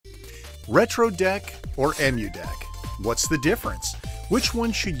RetroDeck or EmuDeck? What's the difference? Which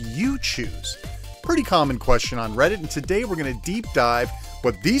one should you choose? Pretty common question on Reddit, and today we're going to deep dive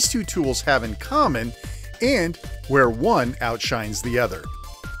what these two tools have in common and where one outshines the other.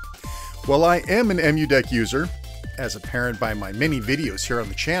 While I am an EmuDeck user, as apparent by my many videos here on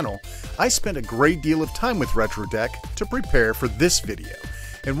the channel, I spent a great deal of time with RetroDeck to prepare for this video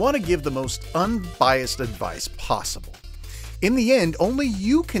and want to give the most unbiased advice possible. In the end, only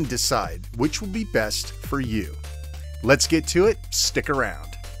you can decide which will be best for you. Let's get to it. Stick around.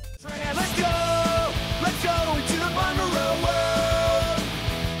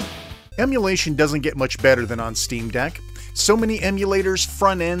 Emulation doesn't get much better than on Steam Deck. So many emulators,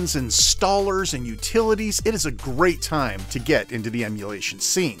 front ends, installers, and utilities, it is a great time to get into the emulation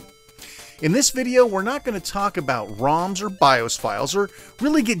scene. In this video, we're not going to talk about ROMs or BIOS files or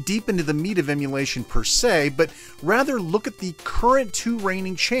really get deep into the meat of emulation per se, but rather look at the current two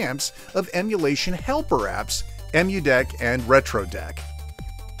reigning champs of emulation helper apps, EmuDeck and RetroDeck.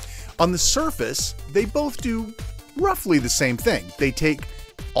 On the surface, they both do roughly the same thing. They take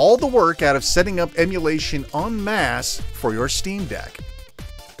all the work out of setting up emulation en masse for your Steam Deck.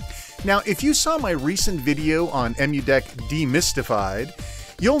 Now, if you saw my recent video on EmuDeck Demystified,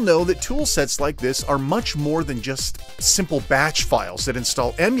 you'll know that tool sets like this are much more than just simple batch files that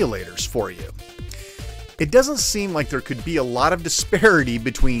install emulators for you. It doesn't seem like there could be a lot of disparity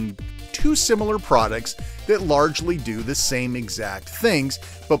between two similar products that largely do the same exact things,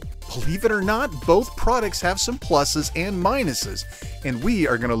 but believe it or not, both products have some pluses and minuses, and we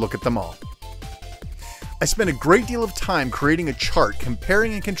are going to look at them all. I spent a great deal of time creating a chart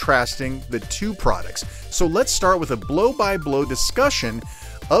comparing and contrasting the two products, so let's start with a blow-by-blow discussion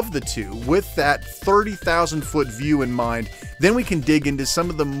of the two with that 30,000 foot view in mind. Then we can dig into some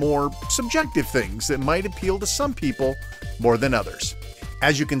of the more subjective things that might appeal to some people more than others.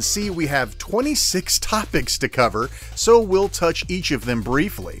 As you can see, we have 26 topics to cover, so we'll touch each of them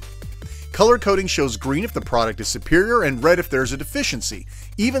briefly. Color coding shows green if the product is superior and red if there's a deficiency.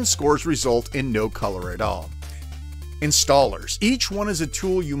 Even scores result in no color at all. Installers. Each one is a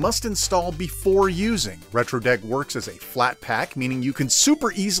tool you must install before using. RetroDeck works as a flat pack, meaning you can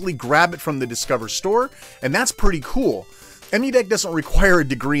super easily grab it from the Discover store, and that's pretty cool. EmuDeck doesn't require a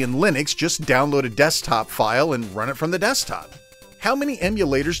degree in Linux, just download a desktop file and run it from the desktop. How many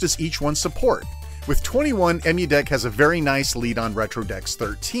emulators does each one support? With 21, EmuDeck has a very nice lead on RetroDeck's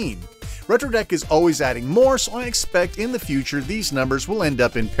 13. RetroDeck is always adding more, so I expect in the future these numbers will end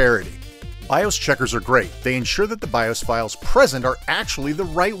up in parity. BIOS checkers are great. They ensure that the BIOS files present are actually the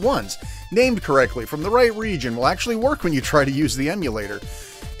right ones. Named correctly from the right region will actually work when you try to use the emulator.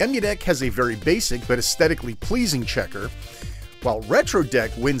 EmuDeck has a very basic but aesthetically pleasing checker, while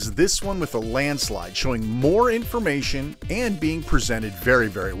RetroDeck wins this one with a landslide, showing more information and being presented very,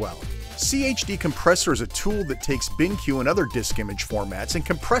 very well. CHD Compressor is a tool that takes BenQ and other disk image formats and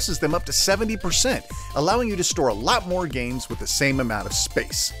compresses them up to 70%, allowing you to store a lot more games with the same amount of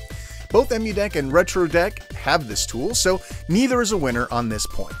space. Both EmuDeck and RetroDeck have this tool, so neither is a winner on this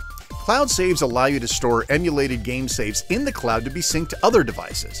point. Cloud saves allow you to store emulated game saves in the cloud to be synced to other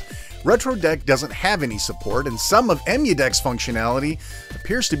devices. RetroDeck doesn't have any support, and some of EmuDeck's functionality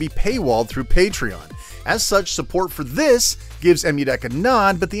appears to be paywalled through Patreon. As such, support for this gives EmuDeck a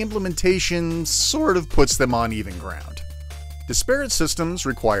nod, but the implementation sort of puts them on even ground. Disparate systems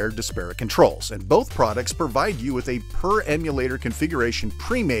require disparate controls, and both products provide you with a per emulator configuration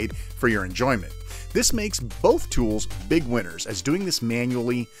pre-made for your enjoyment. This makes both tools big winners, as doing this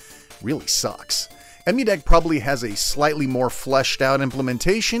manually really sucks. EmuDeck probably has a slightly more fleshed out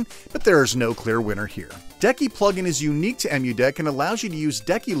implementation, but there is no clear winner here. Decky plugin is unique to EmuDeck and allows you to use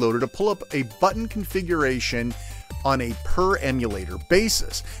Decky Loader to pull up a button configuration on a per emulator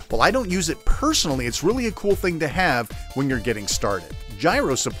basis. While I don't use it personally, it's really a cool thing to have when you're getting started.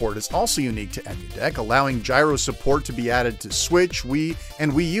 Gyro support is also unique to EmuDeck, allowing gyro support to be added to Switch, Wii,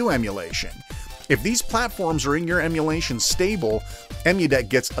 and Wii U emulation. If these platforms are in your emulation stable, EmuDeck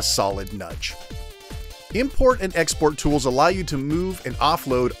gets a solid nudge. Import and export tools allow you to move and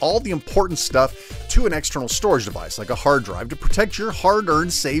offload all the important stuff to an external storage device like a hard drive to protect your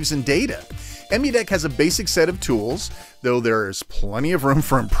hard-earned saves and data. EmuDeck has a basic set of tools, though there is plenty of room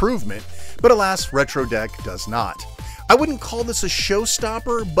for improvement, but alas, RetroDeck does not. I wouldn't call this a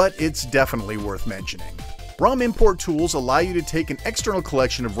showstopper, but it's definitely worth mentioning. ROM import tools allow you to take an external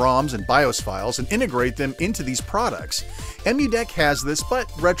collection of ROMs and BIOS files and integrate them into these products. EmuDeck has this, but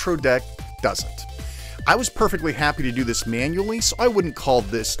RetroDeck doesn't. I was perfectly happy to do this manually, so I wouldn't call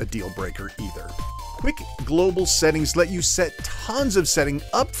this a deal breaker either. Quick global settings let you set tons of setting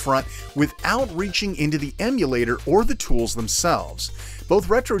up front without reaching into the emulator or the tools themselves. Both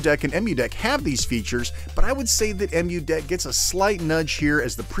RetroDeck and EmuDeck have these features, but I would say that EmuDeck gets a slight nudge here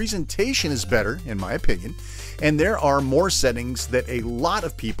as the presentation is better, in my opinion, and there are more settings that a lot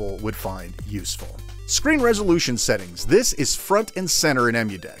of people would find useful. Screen resolution settings. This is front and center in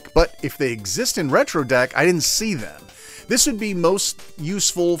EmuDeck, but if they exist in RetroDeck, I didn't see them. This would be most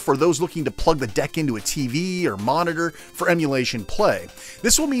useful for those looking to plug the deck into a TV or monitor for emulation play.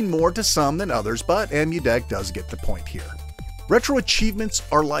 This will mean more to some than others, but EmuDeck does get the point here. Retro achievements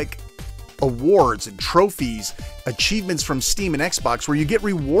are like awards and trophies, achievements from Steam and Xbox where you get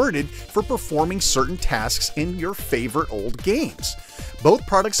rewarded for performing certain tasks in your favorite old games. Both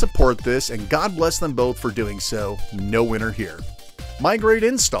products support this, and God bless them both for doing so. No winner here. Migrate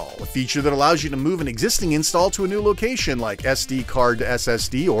Install, a feature that allows you to move an existing install to a new location like SD card to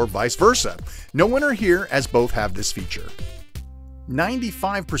SSD or vice versa. No winner here, as both have this feature.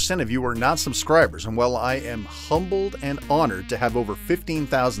 95% of you are not subscribers, and while I am humbled and honored to have over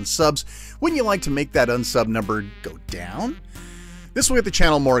 15,000 subs, wouldn't you like to make that unsub number go down? This will get the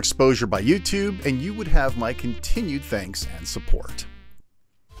channel more exposure by YouTube, and you would have my continued thanks and support.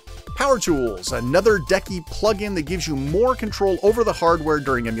 Power Tools, another decky plugin that gives you more control over the hardware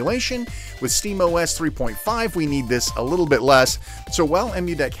during emulation. With SteamOS 3.5, we need this a little bit less, so while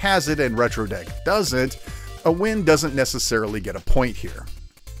EmuDeck has it and RetroDeck doesn't, a win doesn't necessarily get a point here.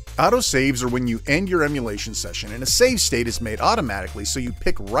 Autosaves are when you end your emulation session and a save state is made automatically, so you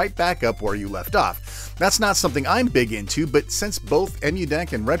pick right back up where you left off. That's not something I'm big into, but since both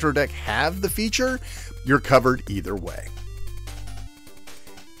EmuDeck and RetroDeck have the feature, you're covered either way.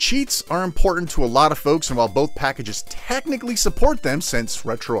 Cheats are important to a lot of folks, and while both packages technically support them, since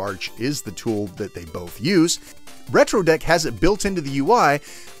RetroArch is the tool that they both use, RetroDeck has it built into the UI,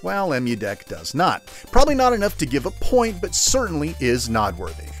 while EmuDeck does not. Probably not enough to give a point, but certainly is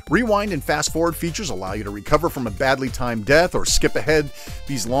nod-worthy. Rewind and fast-forward features allow you to recover from a badly timed death or skip ahead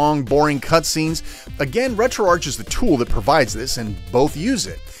these long, boring cutscenes. Again, RetroArch is the tool that provides this, and both use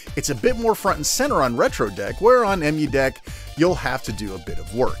it. It's a bit more front and center on RetroDeck, where on EmuDeck, you'll have to do a bit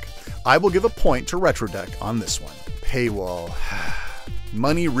of work. I will give a point to RetroDeck on this one. Paywall.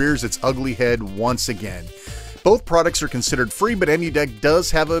 Money rears its ugly head once again. Both products are considered free, but EmuDeck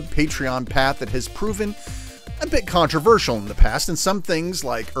does have a Patreon path that has proven a bit controversial in the past, and some things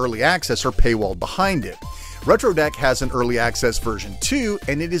like early access are paywalled behind it. RetroDeck has an early access version too,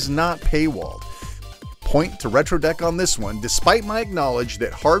 and it is not paywalled. Point to RetroDeck on this one. Despite my acknowledge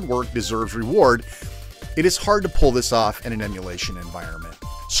that hard work deserves reward, it is hard to pull this off in an emulation environment.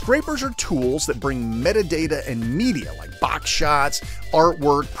 Scrapers are tools that bring metadata and media like box shots,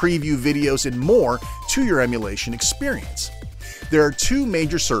 artwork, preview videos, and more to your emulation experience. There are two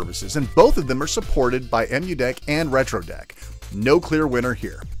major services, and both of them are supported by EmuDeck and RetroDeck. No clear winner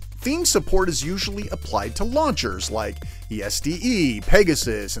here. Theme support is usually applied to launchers like ESDE,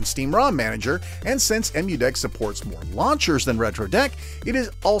 Pegasus, and Steam ROM Manager, and since EmuDeck supports more launchers than RetroDeck,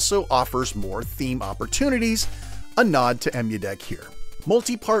 it also offers more theme opportunities. A nod to EmuDeck here.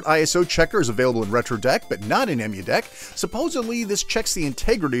 Multi-part ISO checker is available in RetroDeck, but not in EmuDeck. Supposedly, this checks the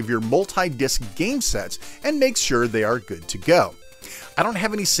integrity of your multi-disc game sets and makes sure they are good to go. I don't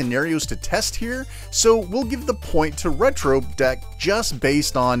have any scenarios to test here, so we'll give the point to RetroDeck just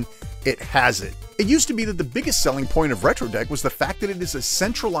based on it has it. It used to be that the biggest selling point of RetroDeck was the fact that it is a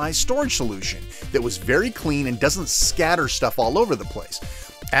centralized storage solution that was very clean and doesn't scatter stuff all over the place.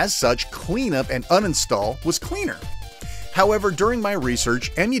 As such, cleanup and uninstall was cleaner. However, during my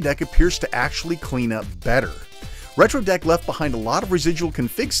research, EmuDeck appears to actually clean up better. RetroDeck left behind a lot of residual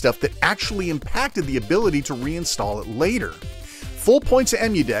config stuff that actually impacted the ability to reinstall it later. Full points to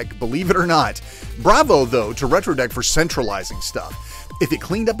EmuDeck, believe it or not. Bravo, though, to RetroDeck for centralizing stuff. If it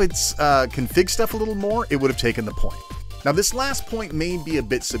cleaned up its config stuff a little more, it would have taken the point. Now, this last point may be a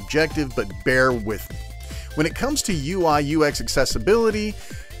bit subjective, but bear with me. When it comes to UI UX accessibility,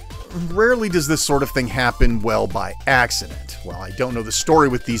 rarely does this sort of thing happen well by accident. While I don't know the story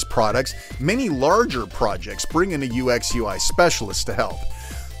with these products, many larger projects bring in a UX UI specialist to help.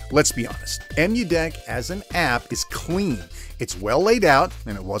 Let's be honest, EmuDeck as an app is clean. It's well laid out,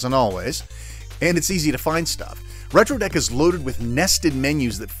 and it wasn't always, and it's easy to find stuff. RetroDeck is loaded with nested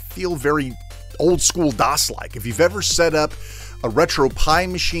menus that feel very old school DOS-like. If you've ever set up a RetroPie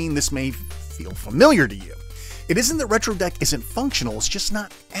machine, this may feel familiar to you. It isn't that RetroDeck isn't functional, it's just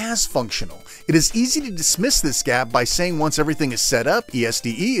not as functional. It is easy to dismiss this gap by saying once everything is set up,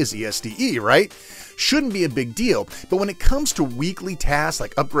 ESDE is ESDE, right? Shouldn't be a big deal, but when it comes to weekly tasks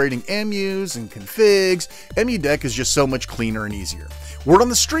like upgrading emus and configs, EmuDeck is just so much cleaner and easier. Word on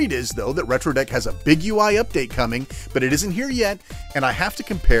the street is, though, that RetroDeck has a big UI update coming, but it isn't here yet, and I have to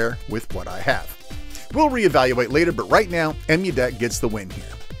compare with what I have. We'll reevaluate later, but right now, EmuDeck gets the win here.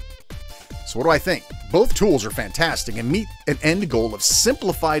 So what do I think? Both tools are fantastic and meet an end goal of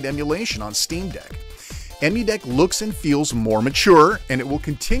simplified emulation on Steam Deck. EmuDeck looks and feels more mature, and it will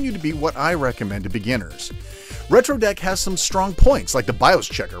continue to be what I recommend to beginners. RetroDeck has some strong points, like the BIOS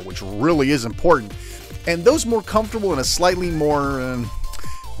checker, which really is important, and those more comfortable in a slightly more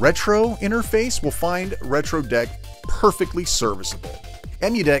retro interface will find RetroDeck perfectly serviceable.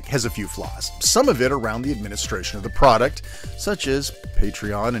 EmuDeck has a few flaws, some of it around the administration of the product, such as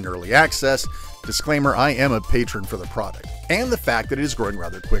Patreon and early access. Disclaimer, I am a patron for the product, and the fact that it is growing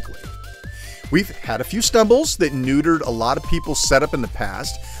rather quickly. We've had a few stumbles that neutered a lot of people's setup in the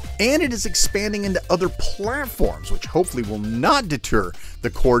past, and it is expanding into other platforms, which hopefully will not deter the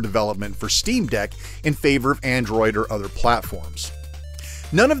core development for Steam Deck in favor of Android or other platforms.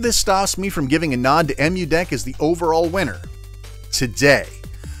 None of this stops me from giving a nod to EmuDeck as the overall winner today.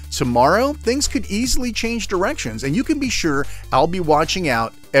 Tomorrow, things could easily change directions, and you can be sure I'll be watching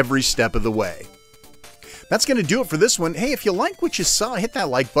out every step of the way. That's going to do it for this one. Hey, if you like what you saw, hit that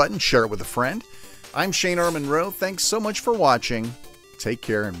like button, share it with a friend. I'm Shane R. Monroe. Thanks so much for watching. Take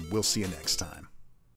care, and we'll see you next time.